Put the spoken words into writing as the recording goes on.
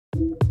Hi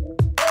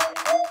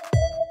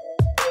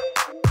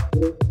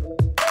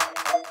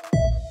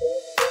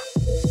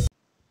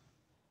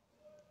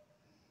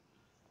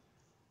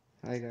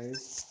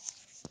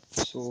guys,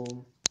 so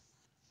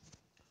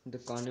the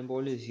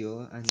carnival is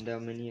here and there are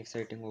many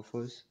exciting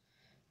offers,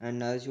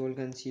 and as you all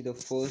can see, the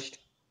first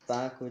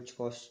pack which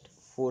cost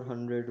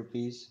 400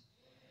 rupees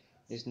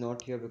is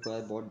not here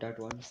because I bought that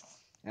one.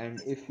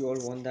 And if you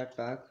all want that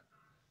pack,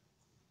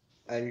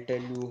 I'll tell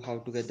you how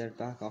to get that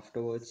pack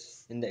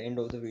afterwards in the end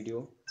of the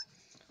video.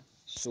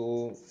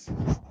 So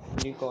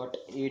we got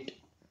 8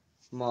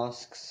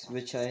 masks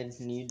which I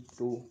need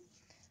to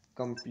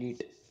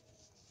complete.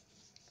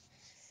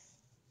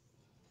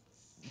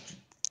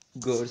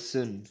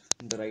 Gerson,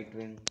 the right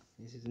wing,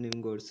 is his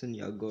name Gerson?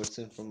 Yeah,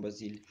 Gerson from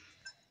Brazil.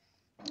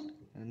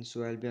 And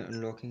so I'll be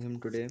unlocking him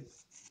today.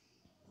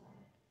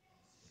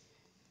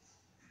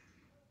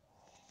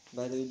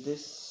 By the way,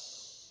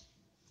 this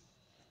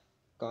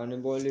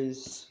carnival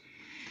is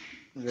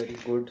very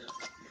good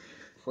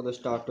for the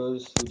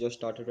starters who just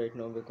started right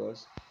now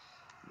because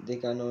they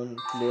can earn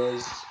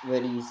players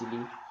very easily.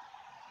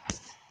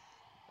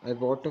 I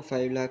bought a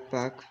 5 lakh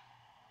pack,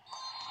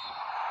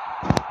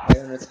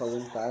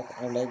 500,000 pack,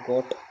 and I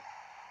got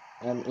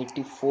an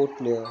 84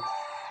 player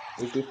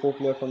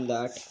from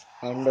that,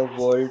 and a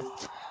world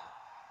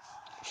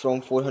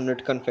from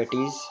 400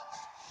 confettis,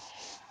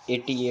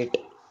 88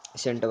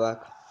 centre back.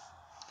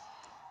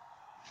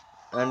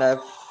 And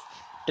I've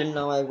till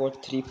now I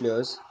got 3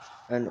 players,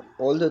 and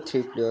all the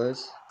 3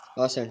 players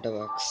are centre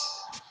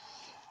backs.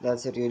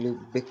 That's a really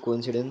big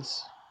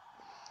coincidence.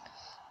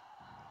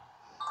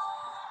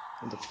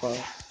 The fuck,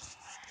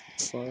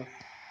 fuck,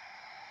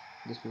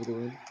 this will go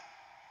in.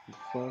 The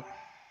fuck,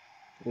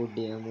 oh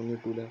damn, only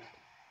 2 left.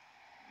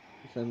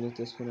 If I miss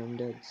this one, I'm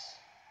dead.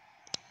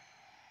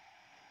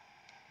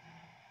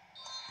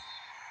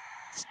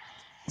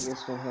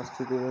 This one has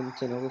to go in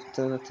 10 out of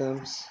 10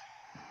 attempts,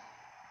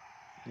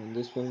 and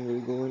this one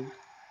will go in.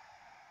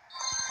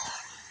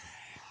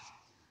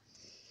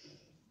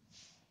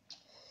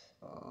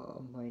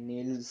 My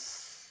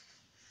nails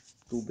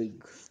too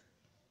big.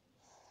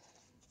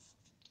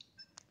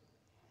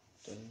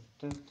 Dun,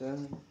 dun,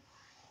 dun.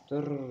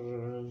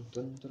 Dun,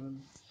 dun,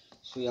 dun.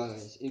 So yeah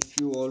guys, if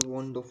you all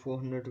want the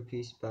 400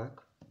 rupees pack,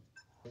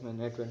 my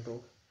net went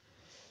off.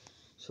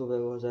 So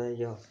where was I?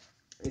 Yeah.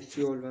 If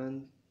you all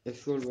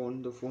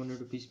want the 400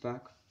 rupees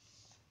pack,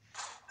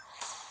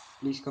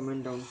 please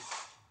comment down.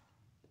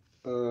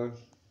 Uh,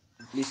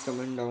 please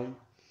comment down.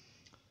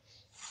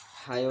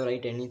 Hi or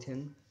write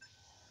anything.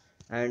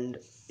 And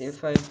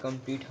if I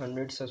complete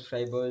 100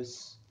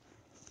 subscribers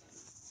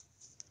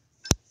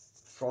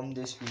from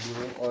this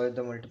video or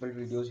the multiple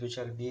videos which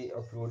I'll be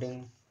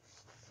uploading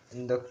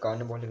in the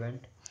carnival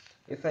event,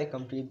 if I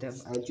complete them,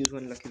 I'll choose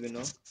one lucky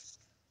winner,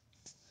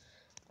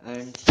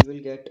 and he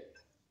will get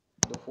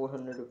the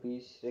 400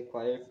 rupees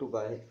required to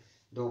buy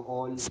the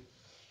all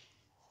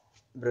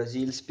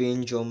Brazil,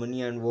 Spain,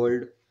 Germany and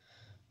world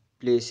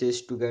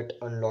places to get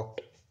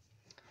unlocked.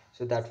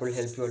 So that will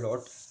help you a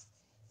lot.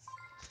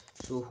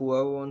 So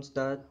whoever wants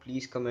that,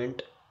 please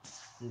comment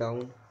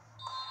down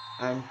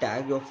and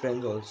tag your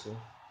friends also.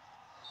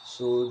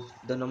 So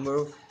the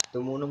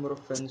more number of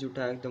friends you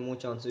tag, the more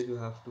chances you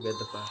have to get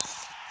the pack.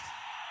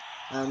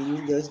 And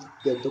you just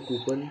get the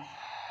coupon.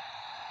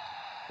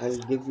 I'll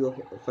give you a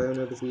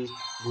 500 rupees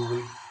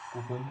Google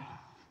coupon,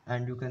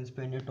 and you can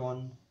spend it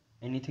on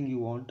anything you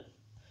want,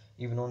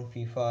 even on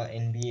FIFA,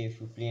 NBA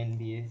if you play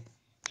NBA,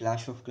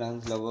 Clash of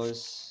Clans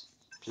lovers,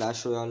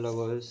 Clash Royale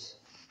lovers.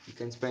 You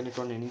can spend it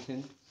on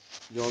anything,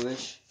 your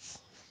wish.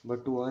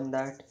 But to earn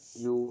that,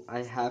 I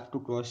have to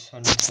cross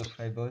 100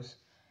 subscribers.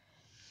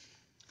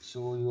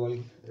 So you all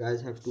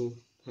guys have to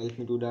help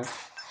me do that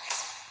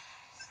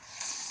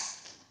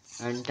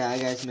and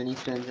tag as many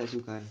friends as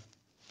you can.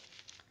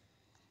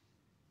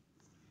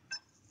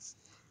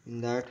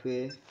 In that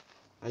way,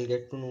 I'll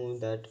get to know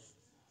that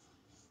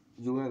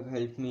you have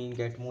helped me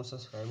get more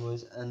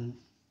subscribers, and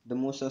the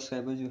more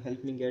subscribers you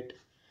help me get,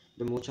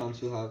 the more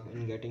chance you have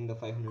in getting the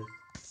 500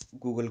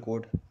 Google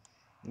code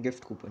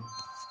gift coupon.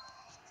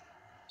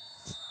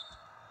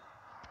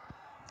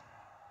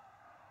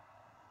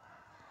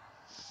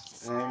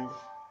 And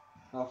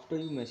after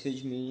you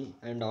message me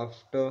and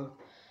after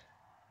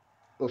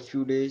a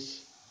few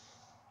days,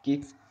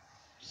 keep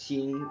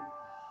seeing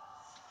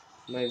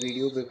my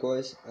video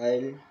because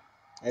I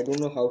don't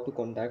know how to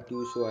contact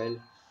you, so I'll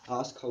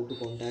ask how to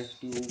contact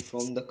you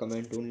from the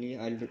comment only.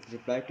 I'll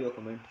reply to your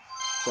comment,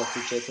 so I have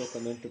to check your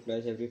comment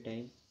replies every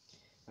time.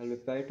 I'll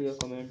reply to your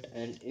comment,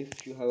 and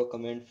if you have a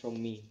comment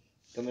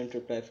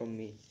reply from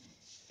me,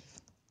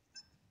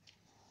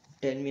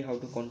 tell me how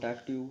to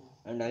contact you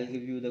and I'll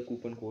give you the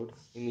coupon code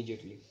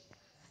immediately.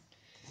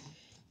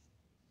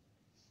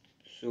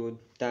 So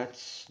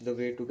that's the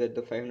way to get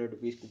the 500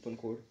 rupees coupon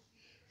code.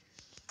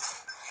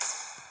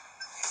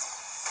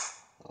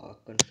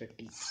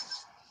 Confetti.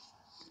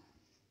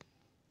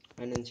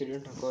 An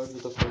incident occurred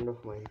with a friend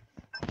of mine.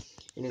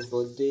 In his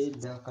birthday,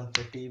 there are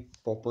confetti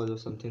poppers or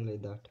something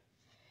like that.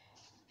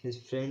 His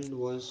friend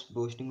was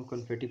bursting with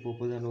confetti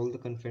poppers and all the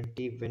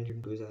confetti went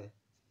into his eye.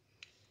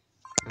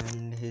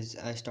 And his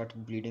eye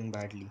started bleeding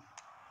badly.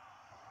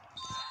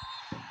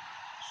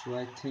 So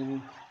I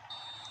think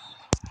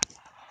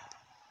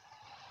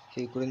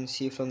he couldn't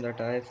see from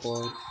that eye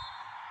for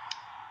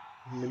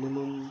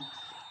minimum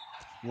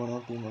 1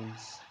 or 2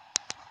 months.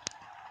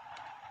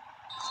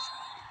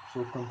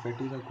 So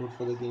confettis are good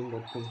for the game,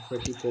 but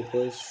confetti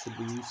poppers should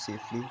be used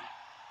safely.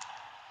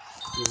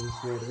 Even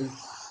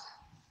Suarez,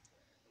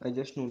 I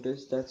just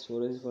noticed that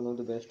Suarez is one of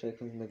the best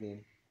strikers in the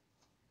game.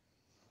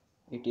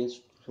 It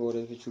is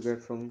Suarez which you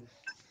got from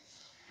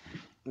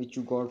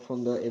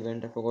the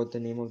event. I forgot the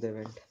name of the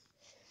event.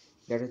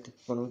 That is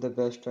one of the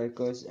best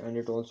strikers, and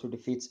it also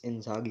defeats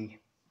Inzaghi.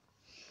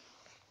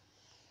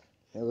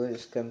 I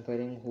was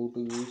comparing who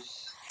to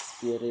use,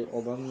 Pierre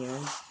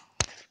Aubameyang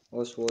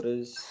or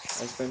Suarez.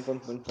 I spent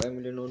 1.5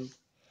 million on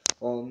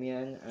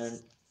Aubameyang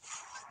and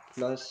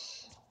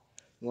plus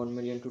 1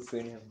 million to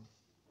train him,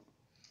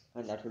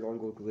 and that will all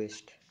go to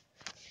waste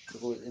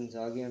because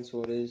Inzaghi and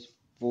Suarez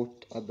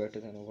both are better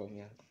than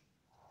Aubameyang.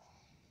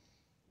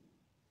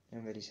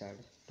 I'm very sad.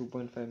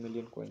 2.5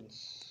 million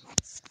coins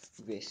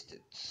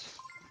wasted.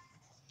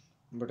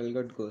 But I'll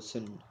get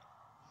Gerson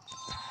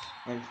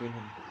and train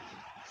him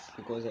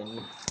because I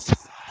need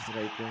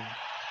right wing.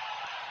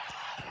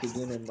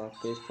 Kylian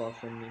Mbappe is far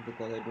from me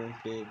because I don't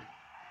play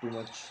too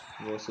much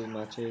versus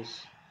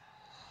matches,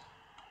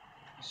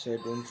 so I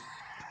don't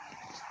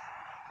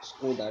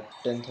score that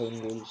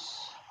 10,000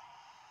 goals.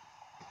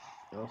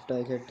 After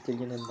I get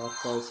Kylian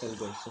Mbappe, I'll sell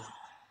Gerson,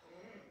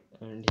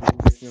 and he will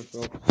get me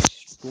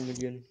approx 2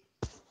 million,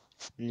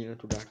 near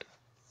to that.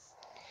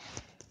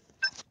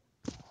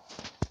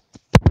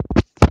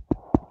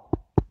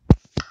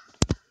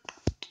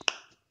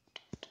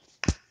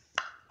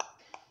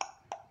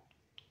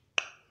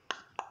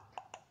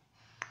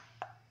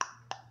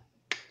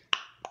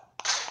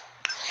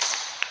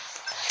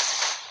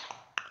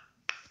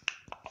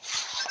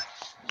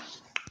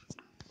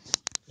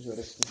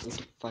 Gerson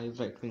 85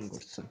 right wing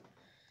Gerson.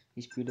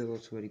 His speed is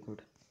also very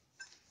good.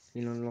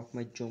 He'll unlock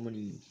my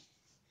Germany.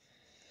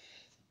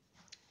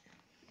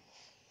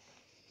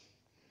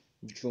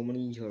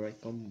 Germany, here I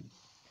come.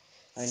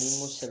 I need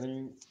more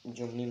 7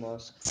 Germany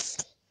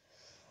masks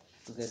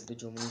to get the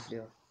Germany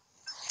player.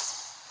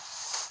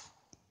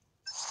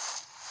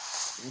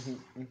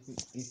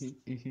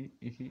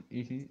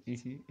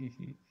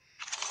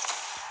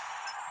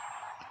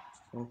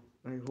 Oh,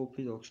 I hope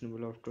he's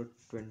auctionable after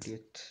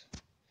 20th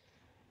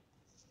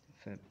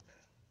Feb.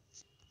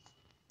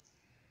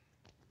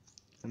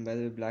 And by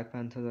the way, Black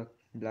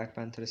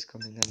Panther is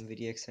coming. I'm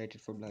very excited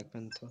for Black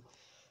Panther.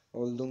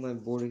 Although my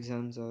board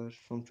exams are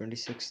from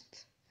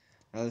 26th,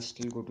 I'll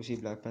still go to see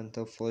Black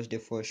Panther first day,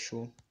 first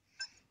show.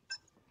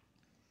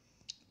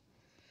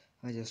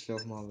 I just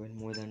love Marvel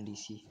more than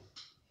DC.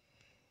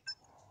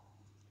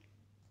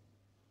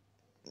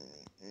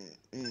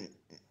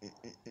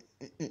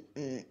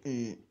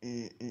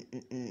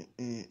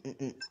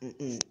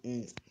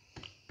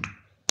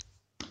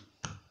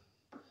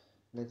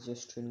 Let's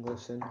just train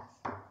Gerson.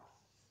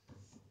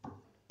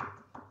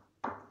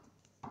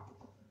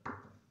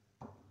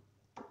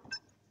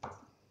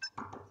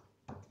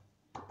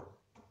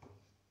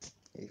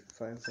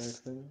 A5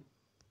 right wing.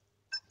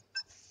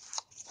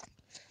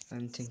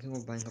 I'm thinking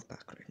of buying a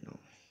pack right now.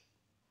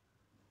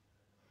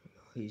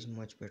 He's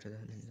much better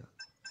than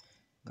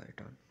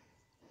Gaitan.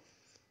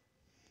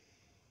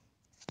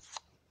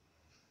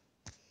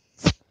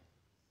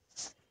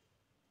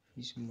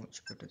 He's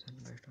much better than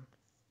Gaitan.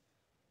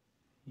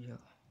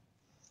 Yeah.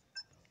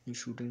 His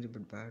shooting's a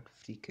bit bad.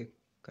 Free kick.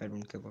 I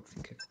don't care about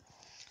free kick.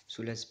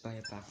 So let's buy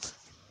a pack.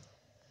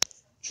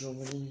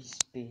 Germany,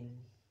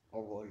 Spain,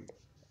 or world.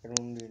 I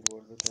don't need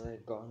world because I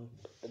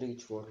can't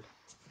reach world.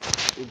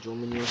 So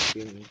Germany or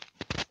Spain.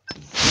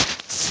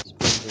 Spain,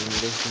 Germany,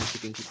 let's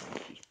pinky.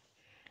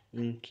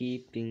 Inky,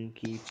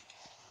 pinky.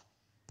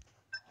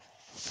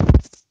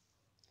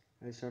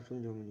 I start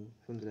from Germany,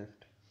 from the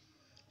left.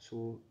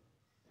 So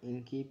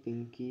Inky,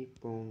 pinky,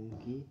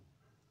 ponky.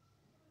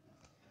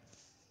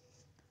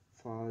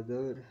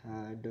 Father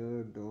had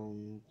a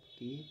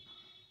donkey.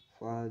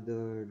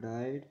 Father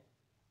died.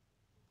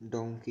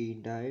 Donkey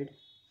died.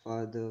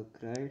 Father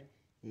cried.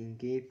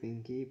 Inky,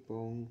 pinky,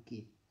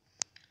 ponky.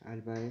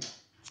 I'll buy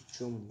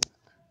Germany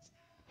back.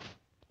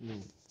 No.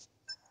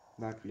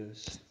 Bad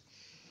players.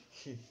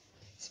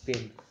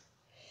 Spain.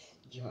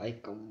 Yeah, I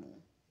come.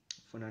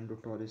 Fernando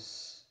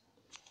Torres.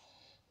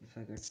 If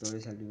I get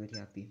Torres, I'll be very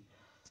happy.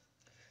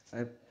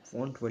 I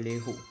want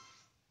Vallejo.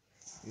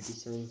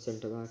 87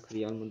 centre back,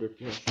 Real Madrid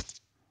player.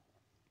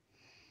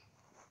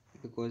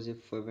 Because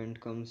if event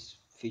comes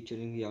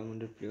featuring Real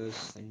Madrid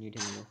players, I need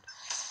him a lot.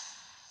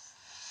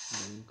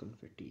 Diamond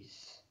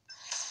confettis.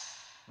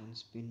 One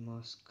spin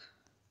mask.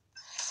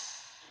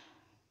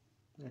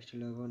 I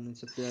still have one.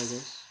 It's a player, I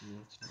guess. No,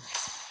 it's not.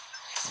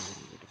 I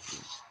didn't get a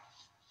player.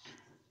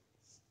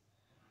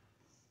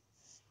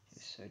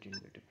 Yes, I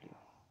didn't get a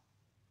player.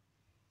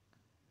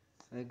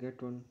 I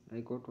got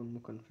one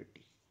more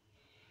confetti.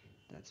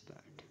 That's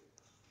bad.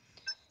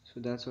 So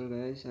that's all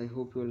guys, I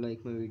hope you all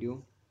like my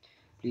video.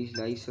 Please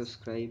like,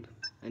 subscribe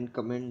and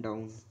comment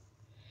down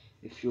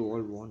if you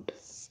all want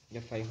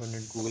the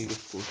 500 Google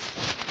gift code.